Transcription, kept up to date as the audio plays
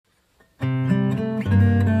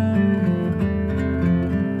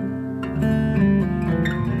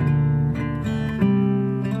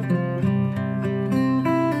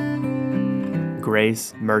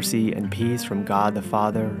Grace, mercy, and peace from God the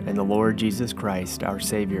Father and the Lord Jesus Christ, our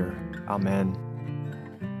Savior. Amen.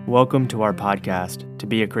 Welcome to our podcast, To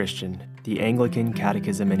Be a Christian, the Anglican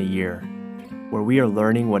Catechism in a Year, where we are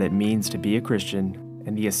learning what it means to be a Christian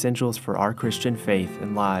and the essentials for our Christian faith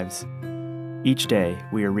and lives. Each day,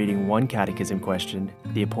 we are reading one catechism question,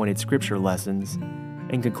 the appointed scripture lessons,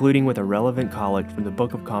 and concluding with a relevant collect from the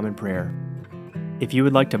Book of Common Prayer. If you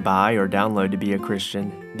would like to buy or download To Be a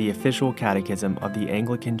Christian, the official catechism of the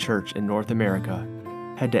Anglican Church in North America,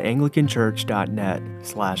 head to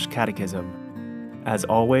anglicanchurch.net/catechism. As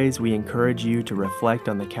always, we encourage you to reflect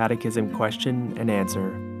on the catechism question and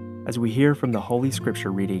answer as we hear from the Holy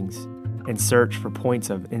Scripture readings and search for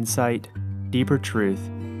points of insight, deeper truth,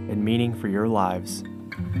 and meaning for your lives.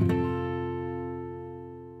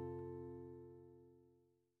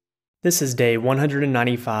 This is day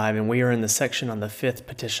 195, and we are in the section on the fifth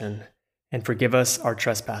petition, and forgive us our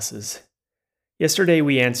trespasses. Yesterday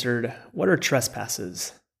we answered, what are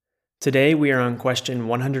trespasses? Today we are on question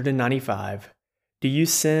 195, do you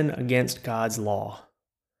sin against God's law?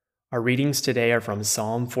 Our readings today are from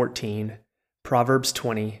Psalm 14, Proverbs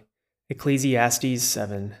 20, Ecclesiastes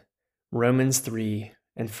 7, Romans 3,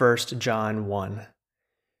 and 1 John 1.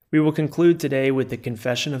 We will conclude today with the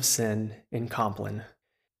confession of sin in Compline.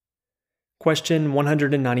 Question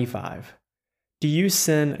 195. Do you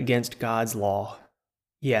sin against God's law?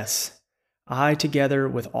 Yes, I, together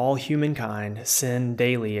with all humankind, sin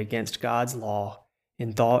daily against God's law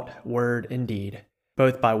in thought, word, and deed,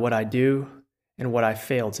 both by what I do and what I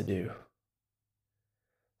fail to do.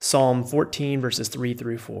 Psalm 14, verses 3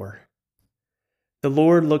 through 4. The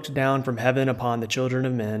Lord looked down from heaven upon the children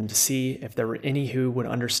of men to see if there were any who would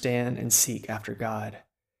understand and seek after God.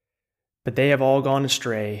 But they have all gone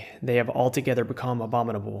astray, they have altogether become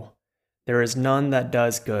abominable. There is none that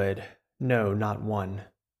does good, no, not one.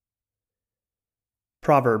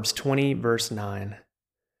 Proverbs 20, verse 9.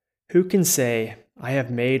 Who can say, I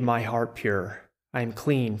have made my heart pure, I am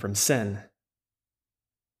clean from sin?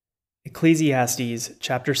 Ecclesiastes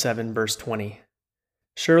chapter 7, verse 20.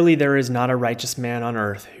 Surely there is not a righteous man on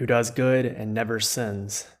earth who does good and never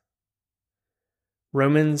sins.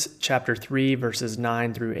 Romans chapter 3, verses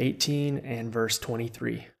 9 through 18 and verse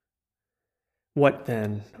 23. What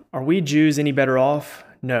then? Are we Jews any better off?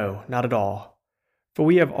 No, not at all. For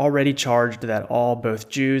we have already charged that all, both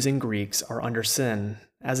Jews and Greeks, are under sin,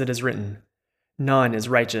 as it is written, none is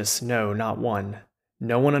righteous, no, not one.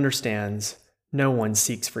 No one understands, no one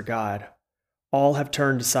seeks for God. All have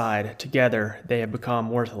turned aside, together they have become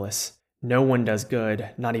worthless. No one does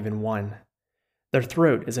good, not even one. Their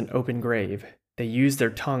throat is an open grave. They use their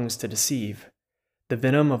tongues to deceive. The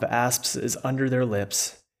venom of asps is under their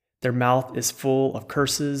lips. Their mouth is full of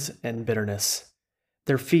curses and bitterness.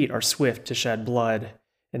 Their feet are swift to shed blood,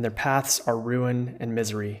 and their paths are ruin and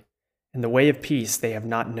misery. And the way of peace they have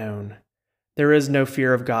not known. There is no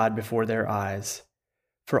fear of God before their eyes.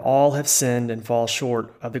 For all have sinned and fall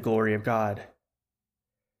short of the glory of God.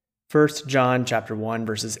 1 John chapter 1,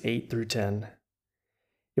 verses 8 through 10.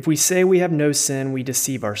 If we say we have no sin, we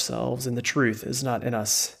deceive ourselves, and the truth is not in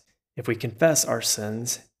us. If we confess our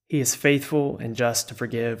sins, he is faithful and just to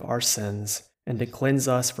forgive our sins and to cleanse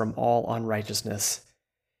us from all unrighteousness.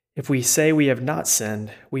 If we say we have not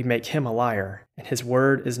sinned, we make him a liar, and his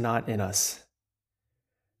word is not in us.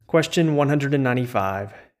 Question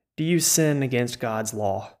 195. Do you sin against God's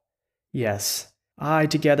law? Yes, I,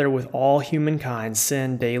 together with all humankind,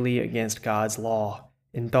 sin daily against God's law,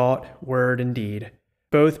 in thought, word, and deed,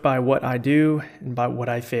 both by what I do and by what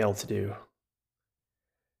I fail to do.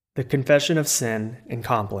 The Confession of Sin in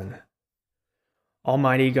Compline.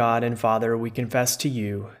 Almighty God and Father, we confess to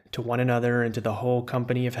you, to one another, and to the whole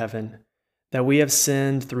company of heaven, that we have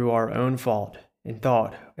sinned through our own fault, in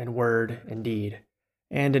thought and word and deed,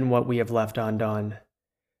 and in what we have left undone.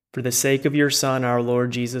 For the sake of your Son, our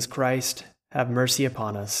Lord Jesus Christ, have mercy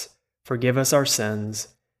upon us, forgive us our sins,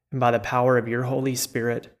 and by the power of your Holy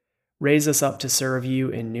Spirit, raise us up to serve you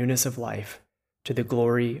in newness of life, to the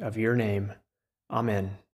glory of your name.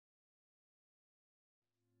 Amen.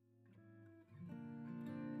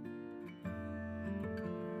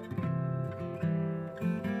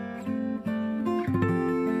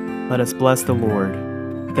 Let us bless the Lord.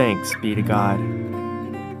 Thanks be to God.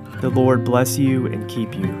 The Lord bless you and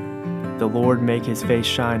keep you. The Lord make his face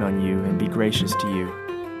shine on you and be gracious to you.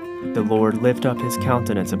 The Lord lift up his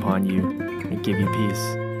countenance upon you and give you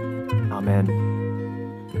peace. Amen.